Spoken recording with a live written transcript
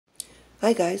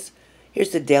Hi guys,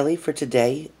 here's the daily for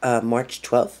today, March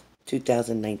 12th,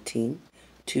 2019,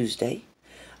 Tuesday.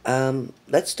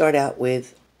 Let's start out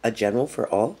with a general for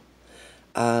all.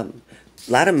 A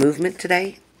lot of movement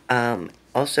today.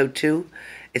 Also, too,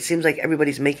 it seems like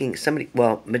everybody's making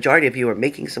majority of you are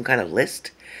making some kind of list.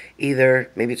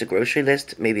 Either maybe it's a grocery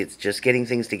list, maybe it's just getting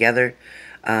things together.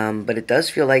 But it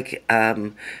does feel like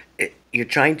you're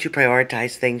trying to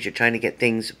prioritize things, you're trying to get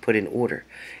things put in order.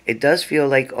 It does feel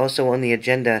like also on the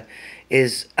agenda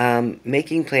is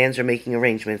making plans or making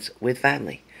arrangements with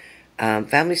family.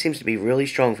 Family seems to be really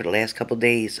strong for the last couple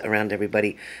days around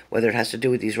everybody, whether it has to do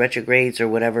with these retrogrades or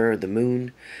whatever, the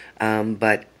moon.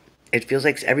 But it feels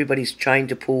like everybody's trying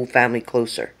to pull family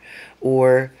closer.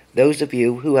 Or those of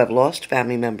you who have lost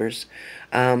family members,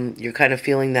 you're kind of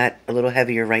feeling that a little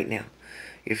heavier right now.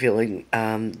 You're feeling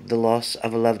the loss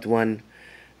of a loved one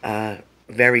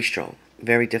very strong,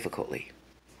 very difficultly.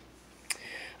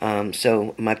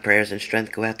 So my prayers and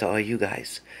strength go out to all you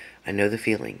guys. I know the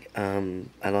feeling.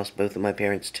 I lost both of my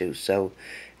parents too, so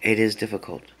it is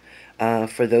difficult.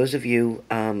 For those of you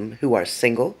who are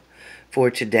single, for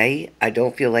today, I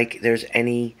don't feel like there's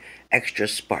any extra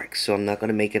sparks, so I'm not going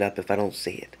to make it up if I don't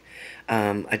see it.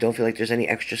 I don't feel like there's any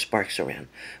extra sparks around.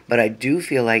 But I do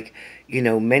feel like,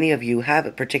 many of you have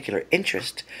a particular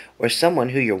interest or someone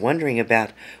who you're wondering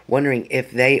about, wondering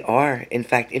if they are, in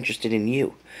fact, interested in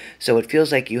you. So it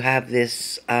feels like you have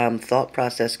this thought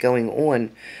process going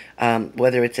on,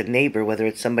 whether it's a neighbor, whether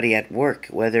it's somebody at work,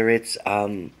 whether it's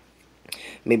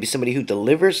maybe somebody who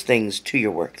delivers things to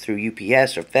your work through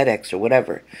UPS or FedEx or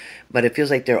whatever. But it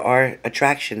feels like there are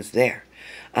attractions there.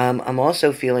 I'm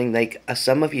also feeling like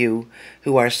some of you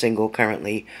who are single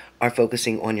currently are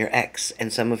focusing on your ex,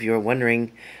 and some of you are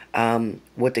wondering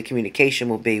what the communication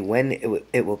will be, when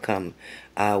it will come,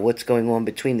 what's going on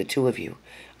between the two of you.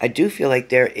 I do feel like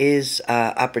there is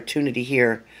opportunity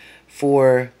here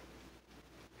for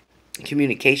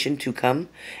communication to come,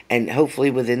 and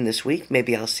hopefully within this week.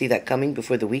 Maybe I'll see that coming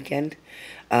before the weekend.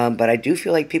 But I do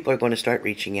feel like people are going to start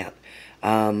reaching out.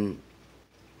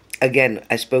 Again,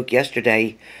 I spoke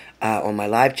yesterday on my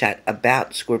live chat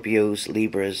about Scorpios,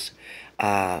 Libras,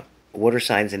 water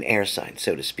signs, and air signs,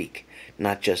 so to speak.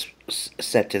 Not just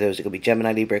set to those. It could be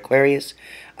Gemini, Libra, Aquarius,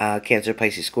 Cancer,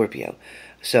 Pisces, Scorpio.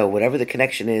 So whatever the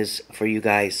connection is for you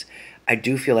guys, I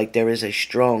do feel like there is a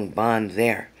strong bond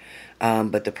there.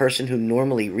 But the person who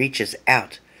normally reaches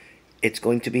out, it's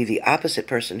going to be the opposite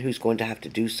person who's going to have to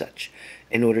do such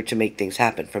in order to make things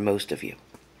happen for most of you.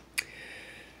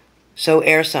 So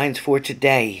air signs for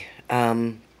today.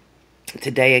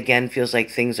 Today, again, feels like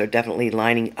things are definitely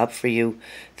lining up for you.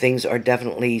 Things are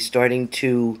definitely starting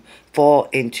to fall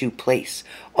into place.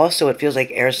 Also, it feels like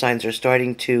air signs are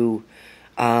starting to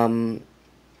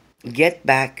get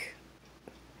back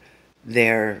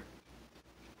their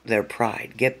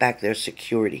pride, get back their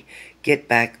security, get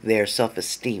back their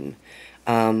self-esteem.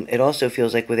 It also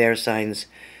feels like with air signs,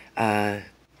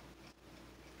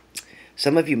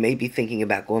 some of you may be thinking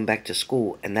about going back to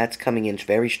school, and that's coming in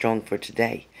very strong for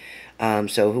today.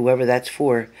 So whoever that's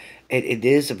for, it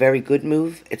is a very good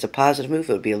move. It's a positive move.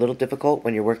 It would be a little difficult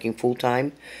when you're working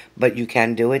full-time, but you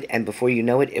can do it, and before you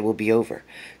know it, it will be over.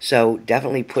 So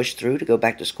definitely push through to go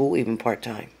back to school, even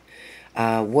part-time.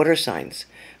 Water signs.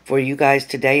 For you guys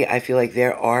today, I feel like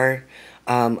there are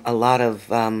a lot of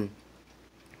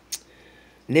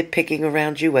nitpicking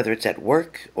around you, whether it's at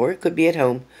work or it could be at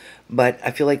home. But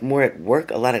I feel like more at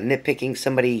work, a lot of nitpicking,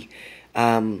 somebody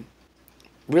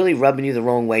really rubbing you the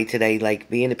wrong way today, like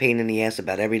being a pain in the ass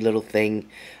about every little thing.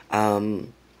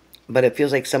 But it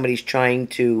feels like somebody's trying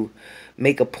to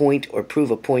make a point or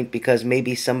prove a point because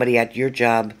maybe somebody at your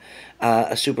job,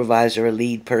 a supervisor, a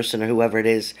lead person, or whoever it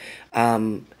is,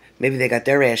 maybe they got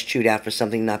their ass chewed out for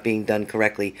something not being done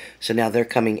correctly, so now they're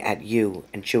coming at you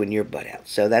and chewing your butt out.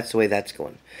 So that's the way that's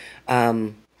going.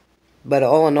 But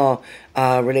all in all,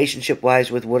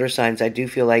 relationship-wise with water signs, I do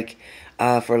feel like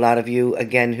for a lot of you,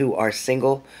 again, who are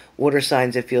single, water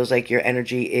signs, it feels like your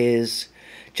energy is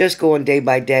just going day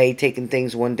by day, taking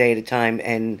things one day at a time,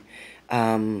 and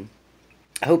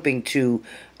hoping to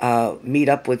meet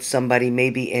up with somebody,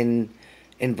 maybe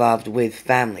involved with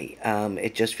family.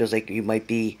 It just feels like you might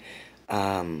be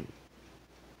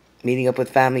meeting up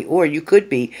with family, or you could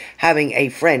be having a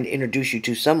friend introduce you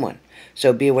to someone.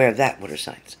 So be aware of that, water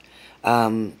signs.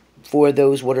 For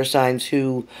those water signs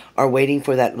who are waiting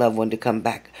for that loved one to come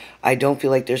back, I don't feel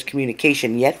like there's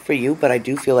communication yet for you, but I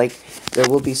do feel like there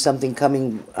will be something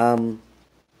coming. I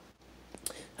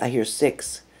hear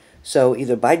 6. So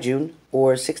either by June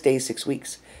or 6 days, 6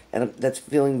 weeks. And that's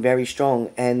feeling very strong.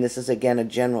 And this is, again, a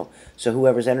general. So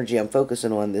whoever's energy I'm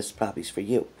focusing on, this probably is for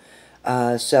you.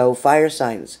 So fire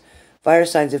signs. Fire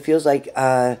signs, it feels like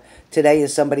today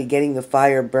is somebody getting the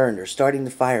fire burned or starting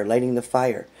the fire, lighting the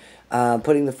fire,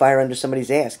 putting the fire under somebody's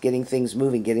ass, getting things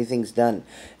moving, getting things done.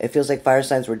 It feels like fire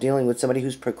signs we're dealing with somebody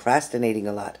who's procrastinating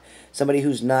a lot, somebody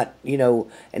who's not,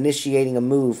 initiating a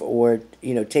move or,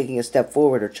 taking a step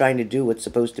forward or trying to do what's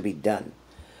supposed to be done.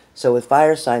 So with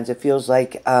fire signs, it feels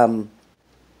like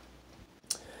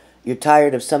you're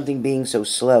tired of something being so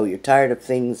slow. You're tired of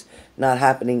things not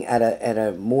happening at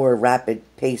a more rapid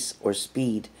pace or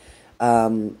speed.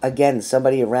 Again,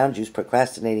 somebody around you is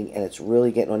procrastinating, and it's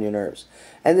really getting on your nerves.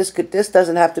 And this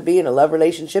doesn't have to be in a love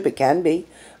relationship. It can be,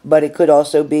 but it could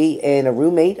also be in a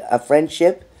roommate, a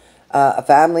friendship, a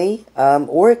family,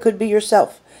 or it could be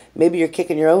yourself. Maybe you're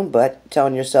kicking your own butt,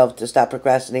 telling yourself to stop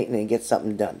procrastinating and get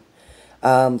something done.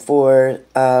 For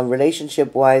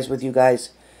relationship-wise with you guys,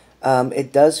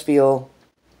 it does feel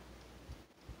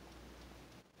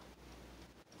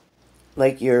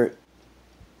like you're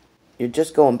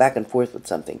just going back and forth with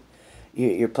something.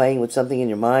 You're playing with something in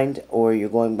your mind, or you're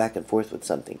going back and forth with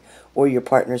something. Or your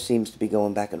partner seems to be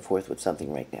going back and forth with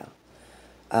something right now.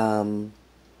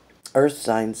 Earth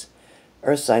signs.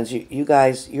 Earth signs, you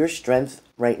guys, your strength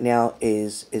right now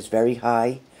is very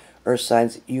high. Earth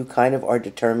signs, you kind of are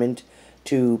determined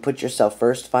to put yourself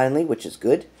first finally, which is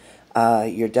good.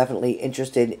 You're definitely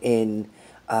interested in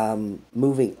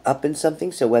moving up in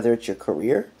something. So whether it's your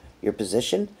career, your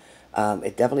position,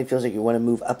 it definitely feels like you want to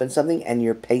move up in something, and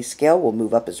your pay scale will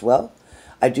move up as well.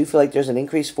 I do feel like there's an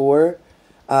increase for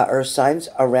earth signs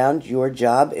around your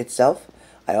job itself.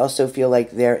 I also feel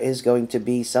like there is going to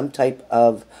be some type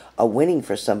of a winning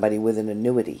for somebody with an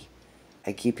annuity.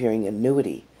 I keep hearing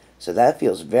annuity. So that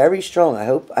feels very strong. I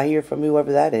hope I hear from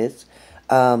whoever that is.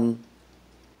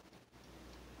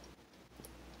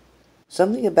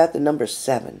 Something about the number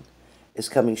 7 is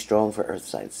coming strong for earth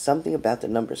signs. Something about the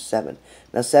number 7.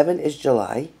 Now, 7 is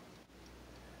July.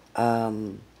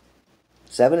 7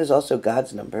 is also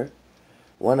God's number,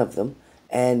 one of them.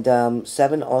 And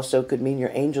 7 also could mean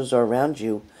your angels are around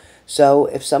you. So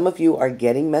if some of you are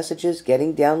getting messages,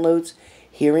 getting downloads,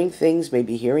 hearing things,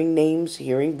 maybe hearing names,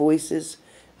 hearing voices,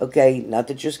 okay, not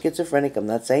that you're schizophrenic, I'm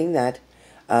not saying that,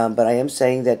 but I am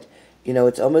saying that,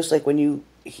 it's almost like when you,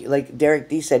 like Derek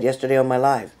D said yesterday on my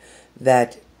live,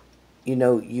 that,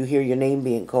 you hear your name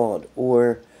being called,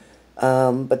 or,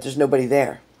 but there's nobody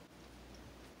there.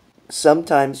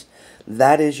 Sometimes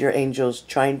that is your angels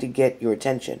trying to get your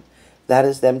attention. That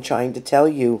is them trying to tell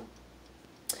you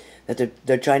that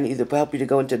they're trying to either help you to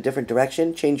go into a different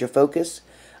direction, change your focus,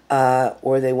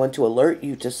 or they want to alert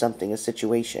you to something, a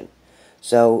situation.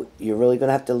 So you're really going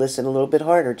to have to listen a little bit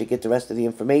harder to get the rest of the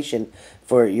information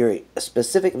for your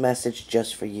specific message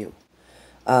just for you.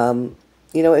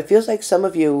 It feels like some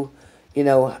of you,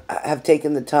 have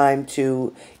taken the time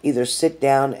to either sit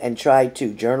down and try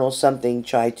to journal something,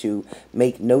 try to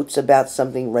make notes about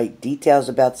something, write details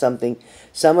about something.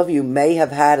 Some of you may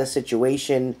have had a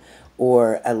situation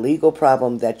or a legal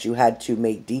problem that you had to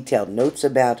make detailed notes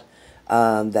about,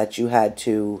 that you had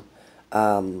to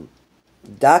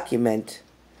document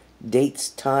dates,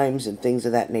 times, and things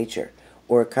of that nature,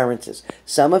 or occurrences.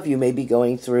 Some of you may be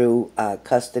going through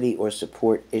custody or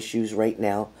support issues right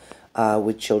now,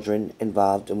 with children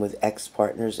involved and with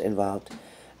ex-partners involved.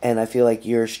 And I feel like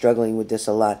you're struggling with this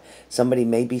a lot. Somebody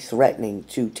may be threatening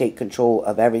to take control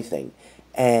of everything,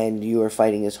 and you are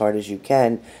fighting as hard as you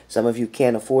can. Some of you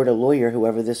can't afford a lawyer,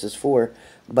 whoever this is for,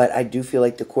 but I do feel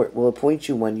like the court will appoint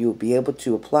you one. You will be able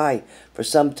to apply for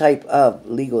some type of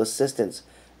legal assistance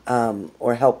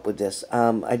or help with this.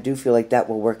 I do feel like that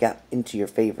will work out into your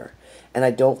favor. And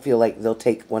I don't feel like they'll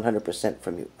take 100%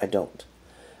 from you. I don't.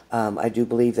 I do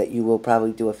believe that you will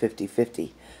probably do a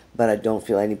 50-50, but I don't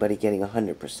feel anybody getting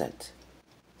 100%.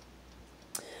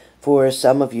 For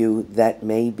some of you that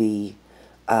may be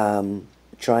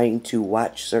trying to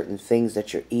watch certain things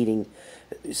that you're eating,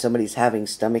 somebody's having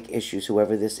stomach issues,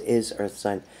 whoever this is, earth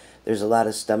sign, there's a lot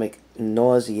of stomach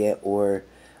nausea or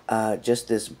just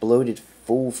this bloated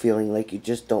full feeling like you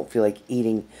just don't feel like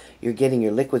eating. You're getting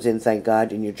your liquids in, thank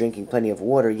God, and you're drinking plenty of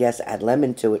water. Yes, add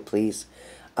lemon to it, please.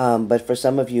 But for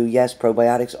some of you, yes,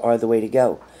 probiotics are the way to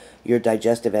go. Your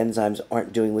digestive enzymes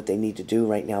aren't doing what they need to do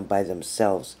right now by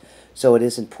themselves. So it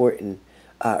is important,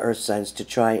 earth signs, to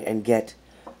try and get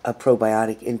a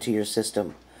probiotic into your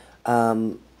system.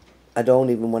 I don't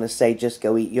even want to say just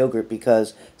go eat yogurt,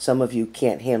 because some of you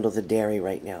can't handle the dairy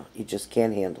right now. You just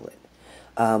can't handle it.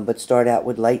 But start out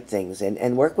with light things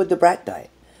and work with the brat diet.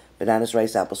 Bananas,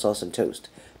 rice, applesauce, and toast.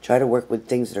 Try to work with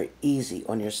things that are easy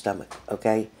on your stomach,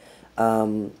 okay?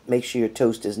 Make sure your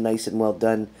toast is nice and well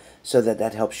done so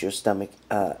that helps your stomach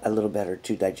a little better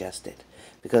to digest it.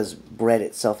 because bread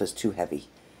itself is too heavy.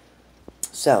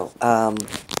 So, I'm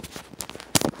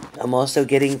also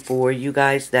getting for you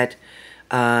guys that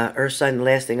Earth sign, the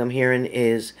last thing I'm hearing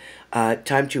is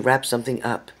time to wrap something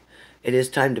up. It is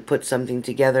time to put something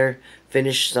together,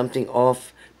 finish something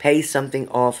off, pay something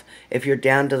off. If you're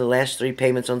down to the last 3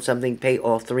 payments on something, pay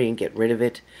all 3 and get rid of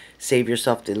it. Save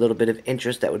yourself the little bit of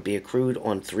interest that would be accrued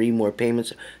on 3 more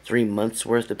payments, 3 months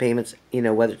worth of payments. You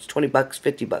know, whether it's 20 bucks,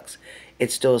 50 bucks,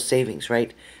 it's still a savings,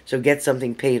 right? So get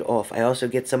something paid off. I also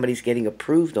get somebody's getting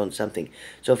approved on something.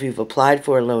 So if you've applied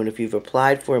for a loan, if you've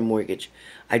applied for a mortgage,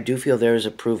 I do feel there is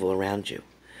approval around you.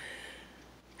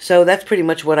 So that's pretty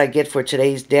much what I get for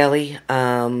today's daily.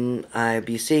 I'll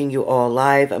be seeing you all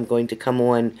live. I'm going to come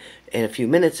on in a few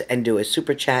minutes and do a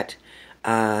super chat.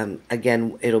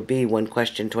 Again, it'll be one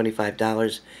question,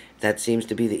 $25. That seems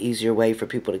to be the easier way for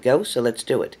people to go, so let's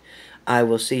do it. I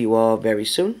will see you all very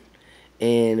soon,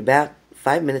 in about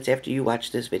 5 minutes after you watch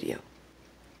this video.